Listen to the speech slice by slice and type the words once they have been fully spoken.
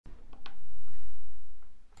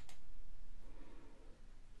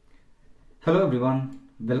Hello everyone,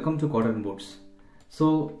 welcome to Cotton Boards.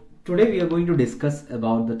 So today we are going to discuss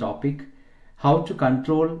about the topic how to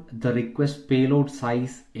control the request payload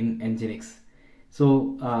size in Nginx.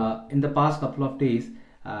 So in the past couple of days,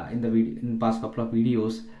 in past couple of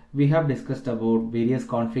videos, we have discussed about various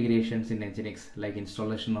configurations in Nginx, like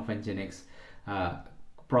installation of Nginx,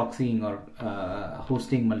 proxying or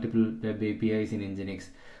hosting multiple web APIs in Nginx,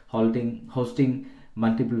 hosting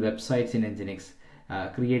multiple websites in Nginx.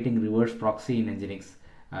 Creating reverse proxy in Nginx,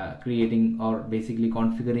 creating or basically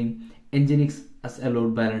configuring Nginx as a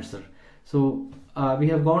load balancer. So we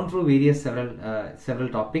have gone through various several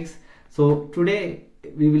topics. So today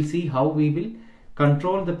we will see how we will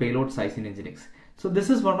control the payload size in Nginx. So this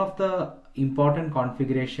is one of the important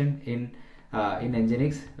configuration in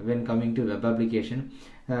Nginx when coming to web application.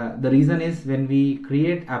 The reason is when we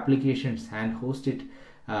create applications and host it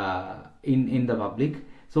in the public.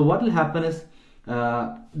 So what will happen is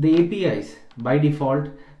the APIs by default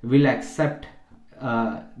will accept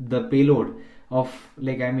the payload of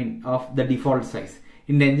the default size.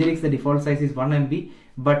 In Nginx the default size is 1 MB,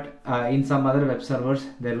 but in some other web servers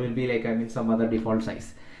there will be some other default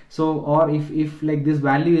size. So or if like this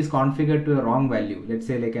value is configured to a wrong value, let's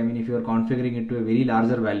say if you are configuring it to a very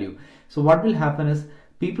larger value, so what will happen is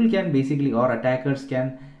people can basically, or attackers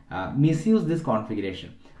can misuse this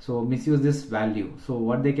configuration, so misuse this value. So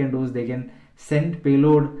what they can do is they can send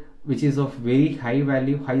payload which is of very high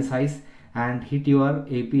value, high size, and hit your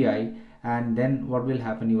API, and then what will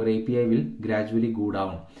happen, your API will gradually go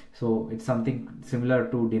down. So it's something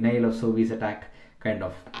similar to denial of service attack kind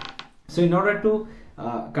of. So in order to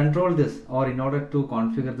control this, or in order to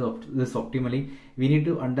configure this optimally, we need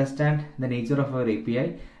to understand the nature of our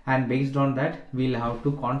API, and based on that we'll have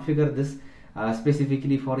to configure this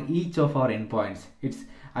specifically for each of our endpoints.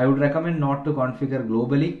 I would recommend not to configure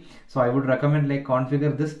globally, so I would recommend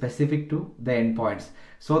configure this specific to the endpoints,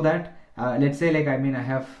 so that let's say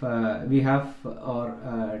we have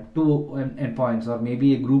two endpoints, or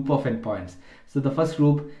maybe a group of endpoints. So the first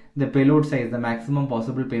group, the payload size, the maximum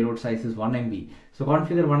possible payload size is 1 MB, so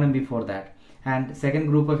configure 1 MB for that. And second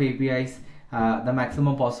group of APIs, the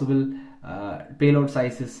maximum possible payload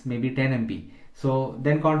size is maybe 10 MB. So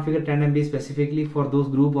then configure 10 MB specifically for those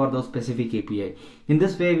group or those specific API. In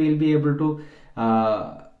this way we will be able to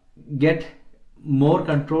get more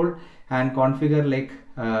control and configure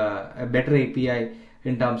a better API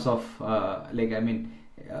in terms of a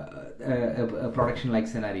production like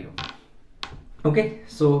scenario. Okay,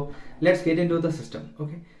 so let's get into the system.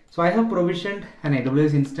 Okay, so I have provisioned an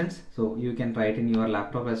AWS instance, so you can try it in your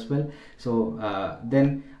laptop as well. So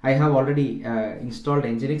then I have already installed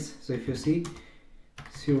Nginx. So if you see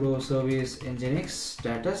sudo service Nginx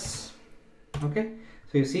status, okay,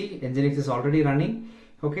 so you see Nginx is already running.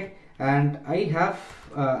 Okay, and I have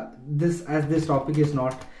this, as this topic is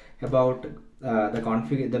not about the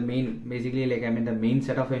config, the main, basically the main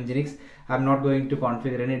set of Nginx, I'm not going to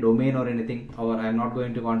configure any domain or anything, or I'm not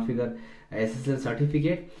going to configure SSL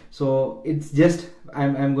certificate. So it's just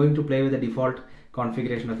I'm going to play with the default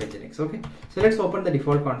configuration of Nginx. Okay, so let's open the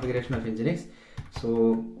default configuration of Nginx.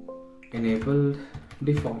 So enable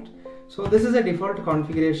default. So this is a default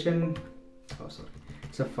configuration. Oh sorry,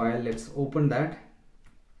 it's a file. Let's open that.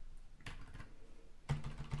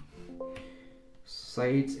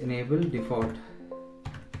 Sites enable default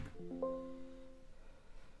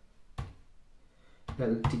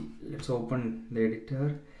LT. Let's open the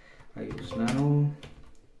editor. I use nano.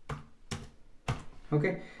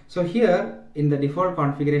 Okay, so here in the default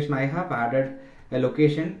configuration I have added a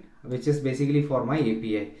location which is basically for my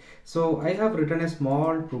API. So I have written a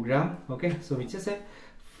small program, okay, so which is a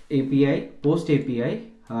API, post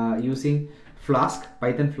API using Flask,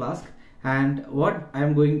 Python Flask. And what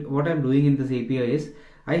I'm doing in this API is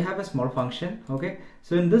I have a small function. Okay,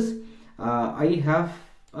 so in this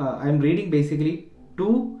I'm reading basically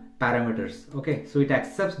two parameters. Okay, so it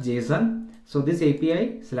accepts JSON. So this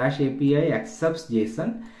API accepts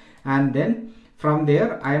JSON, and then from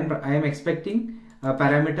there I am expecting a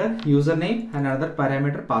parameter username and another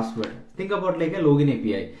parameter password. Think about like a login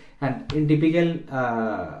API, and in typical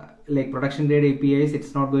production grade APIs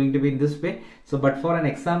it's not going to be in this way. So but for an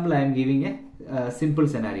example I am giving a simple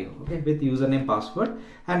scenario, okay, with username password,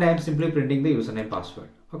 and I am simply printing the username password.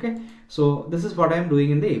 Okay, so this is what I am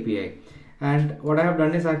doing in the API, and what I have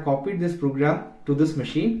done is I have copied this program to this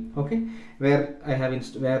machine, okay, where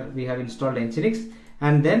we have installed Nginx,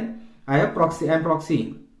 and then I am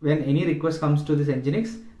proxying. When any request comes to this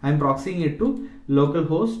Nginx, I am proxying it to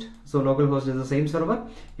localhost. So localhost is the same server,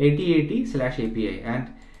 8080/API, and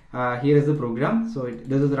here is the program. So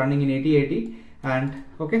this is running in 8080, and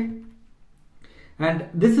okay, And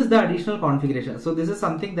this is the additional configuration. So this is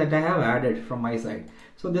something that I have added from my side.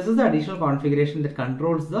 So this is the additional configuration that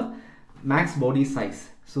controls the max body size,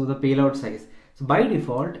 so the payload size. So by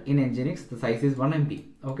default in Nginx the size is 1 MB.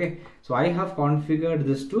 Okay, so I have configured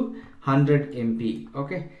this to 100 MB.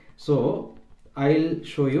 Okay, so I'll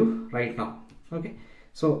show you right now. Okay,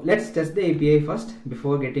 so let's test the API first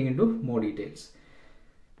before getting into more details.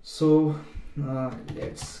 So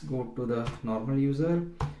let's go to the normal user,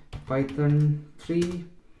 Python 3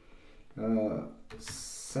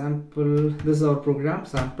 sample. This is our program,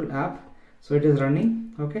 sample app. So it is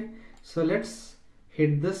running. Okay, so let's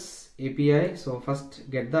hit this API. So first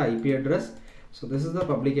get the IP address. So this is the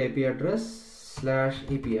public IP address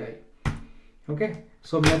 /API. Okay,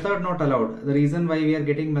 so method not allowed. The reason why we are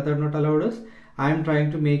getting method not allowed is I am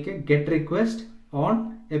trying to make a get request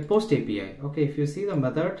on a post API. Okay, if you see the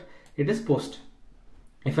method, it is post.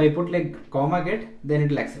 If I put like comma get, then it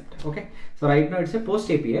will accept. Okay, so right now it's a post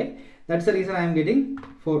API. That's the reason I am getting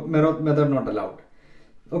for method not allowed.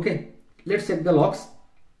 Okay, let's check the logs.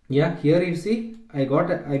 Yeah, here you see I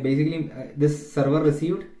basically this server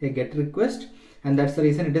received a get request, and that's the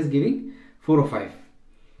reason it is giving 405.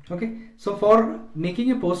 Okay, so for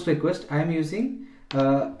making a post request I am using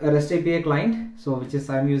a REST API client, so which is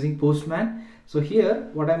I am using Postman. So here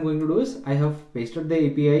what I am going to do is I have pasted the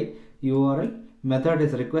API URL, method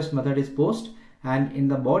is request, method is post, and in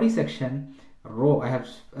the body section row I have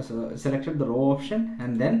selected the row option,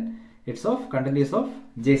 and then it's of content is of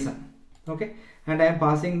JSON. Okay, and I am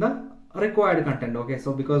passing the required content. Okay,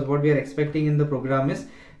 so because what we are expecting in the program is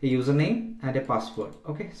a username and a password.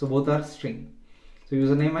 Okay, so both are string, so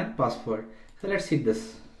username and password. So let's hit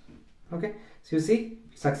this. Okay, so you see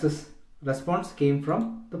success response came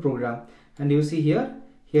from the program, and you see here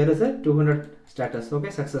is a 200 status.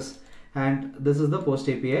 Okay, success, and this is the post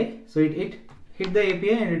API. So it hit the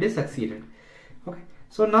API and it is succeeded. Okay,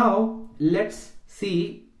 so now let's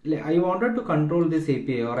see. I wanted to control this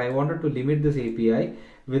API, or I wanted to limit this API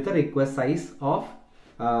with a request size of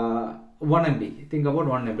 1 MB. Think about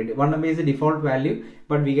 1 MB. 1 MB is the default value,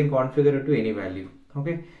 but we can configure it to any value.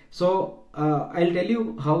 Okay, so I'll tell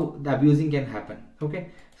you how the abusing can happen. Okay,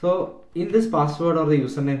 so in this password or the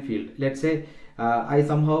username field, let's say I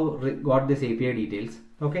somehow got this API details.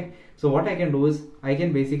 Okay, so what I can do is I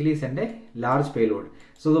can basically send a large payload.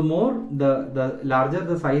 So the more the larger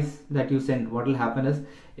the size that you send, what will happen is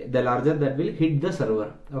the larger that will hit the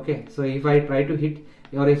server. Okay, so if I try to hit,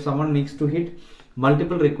 or if someone needs to hit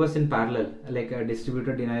multiple requests in parallel, like a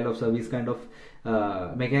distributed denial of service kind of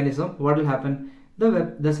mechanism, what will happen?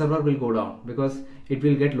 The server will go down, because it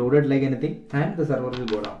will get loaded like anything and the server will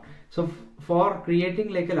go down. So for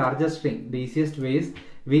creating like a larger string, the easiest way is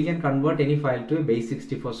we can convert any file to a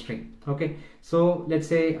base64 string. Okay, so let's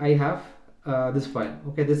say I have this file.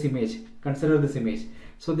 Okay, this image, consider this image.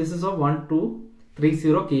 So this is of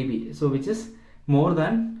 1230 KB, so which is more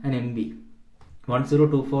than an MB.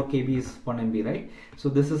 1024 KB is 1 MB, right? So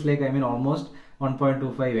this is like, I mean, almost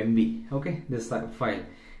 1.25 MB. Okay, this file,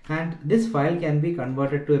 and this file can be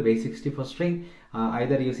converted to a base64 string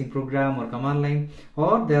either using program or command line,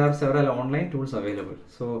 or there are several online tools available.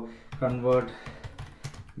 So convert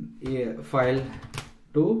a file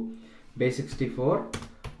to base64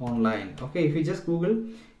 online. Okay, if you just Google,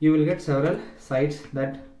 you will get several sites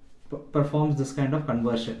that performs this kind of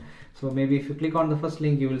conversion. So maybe if you click on the first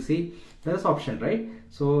link, you will see there is option, right?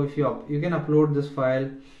 So if you can upload this file,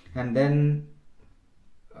 and then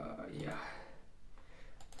yeah,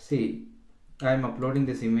 see I am uploading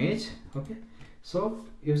this image. Okay, so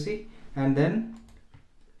you see, and then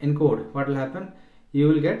encode, what will happen? You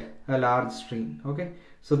will get a large string. Okay,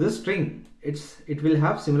 so this string, it will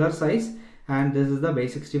have similar size, and this is the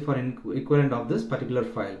base64 equivalent of this particular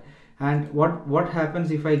file. And what happens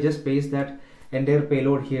if I just paste that entire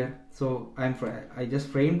payload here? So I just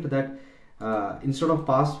framed that instead of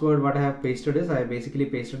password, what I have pasted is I basically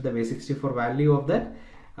pasted the base64 value of that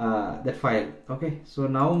file. Okay, so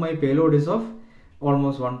now my payload is of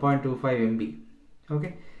almost 1.25 MB.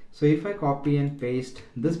 Okay, so if I copy and paste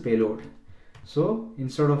this payload, so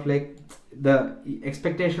instead of like, the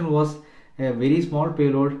expectation was a very small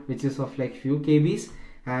payload which is of like few KBs,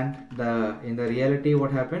 and in the reality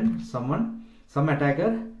what happened, some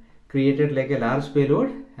attacker created like a large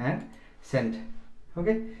payload and sent.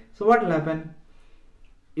 Okay, so what will happen?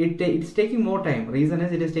 It's taking more time. Reason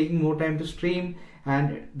is it is taking more time to stream,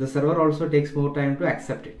 and the server also takes more time to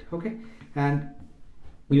accept it. Okay, and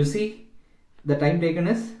you see the time taken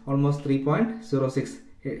is almost 3.06.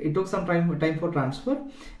 It took some time for transfer,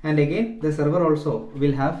 and again the server also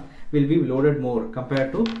will be loaded more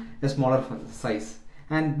compared to a smaller size.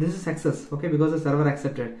 and this is success, okay, because the server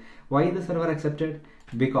accepted. Why the server accepted?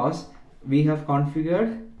 Because we have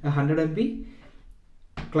configured a 100 MB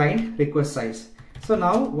client request size. So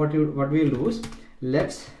now what we will do is,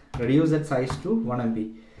 let's reduce that size to 1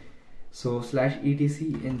 MB. So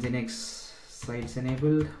 /etc nginx sites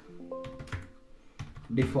enabled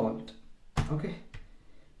default. Okay,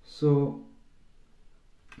 so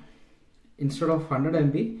instead of 100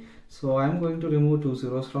 MB, so I am going to remove 2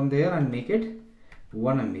 zeros from there and make it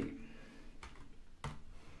 1 MB.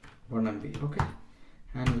 1 MB. Okay,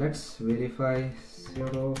 and let's verify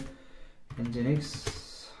 0 nginx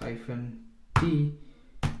 -t.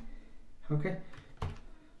 Okay,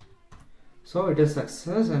 so it is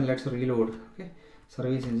success, and let's reload. Okay,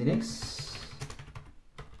 service nginx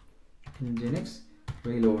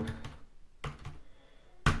reload.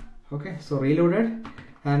 Okay, so reloaded,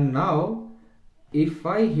 and now if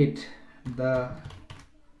I hit the,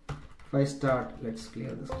 if I start, let's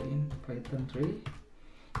clear the screen, python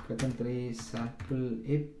 3 sample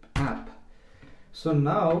app. So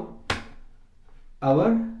now our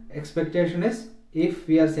expectation is, if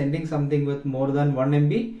we are sending something with more than 1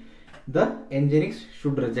 MB, the Nginx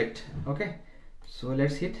should reject. Okay, so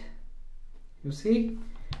let's hit. You see,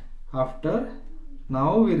 after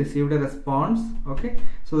now we received a response. Okay,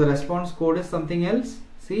 so the response code is something else.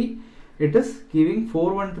 See, it is giving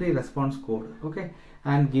 413 response code. Okay,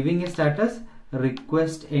 and giving a status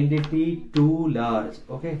request entity too large.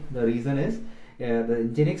 Okay, the reason is the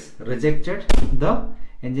Nginx rejected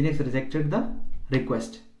the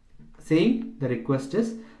request, saying the request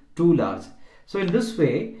is too large. So in this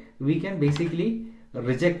way we can basically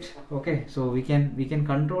reject. Okay, so we can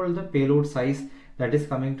control the payload size that is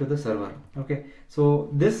coming to the server. Okay, so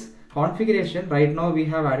this configuration right now we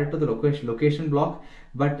have added to the location block,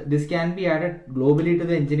 but this can be added globally to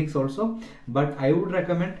the Nginx also. But I would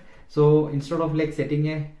recommend, so instead of like setting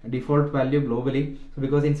a default value globally, so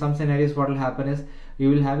because in some scenarios what will happen is, you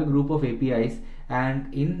will have a group of APIs,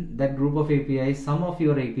 and in that group of APIs, some of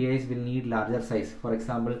your APIs will need larger size. For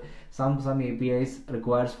example, some APIs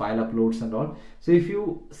requires file uploads and all. So if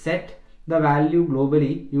you set the value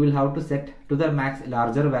globally, you will have to set to the max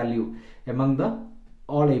larger value among the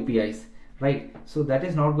all APIs, right? So that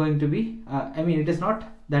is not going to be it is not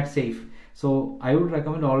that safe. So I would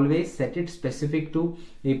recommend always set it specific to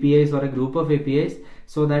APIs or a group of APIs,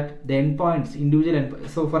 so that the endpoints, individual endpoints.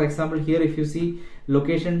 So for example, here if you see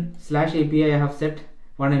location /API, I have set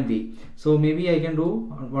 1 MB. So maybe I can do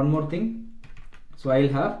one more thing. So I'll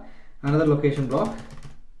have another location block,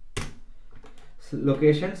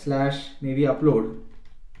 location / maybe upload.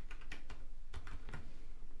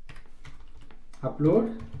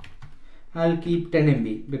 I'll keep 10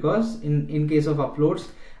 MB, because in case of uploads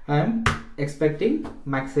I am expecting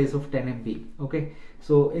max size of 10 MB. Okay,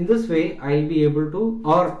 so in this way I'll be able to,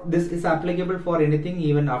 or this is applicable for anything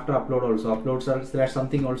even after upload also. Uploads or /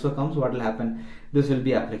 something also comes, what will happen, this will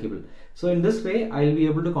be applicable. So in this way I'll be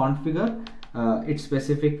able to configure it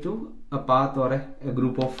specific to a path or a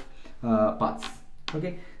group of paths.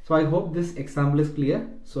 Okay, so I hope this example is clear.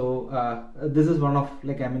 So this is one of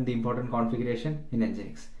the important configuration in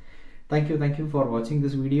Nginx. Thank you for watching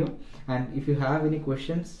this video, and if you have any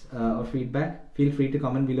questions or feedback, feel free to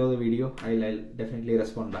comment below the video. I'll definitely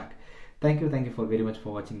respond back. Thank you for very much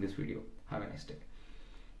for watching this video. Have a nice day.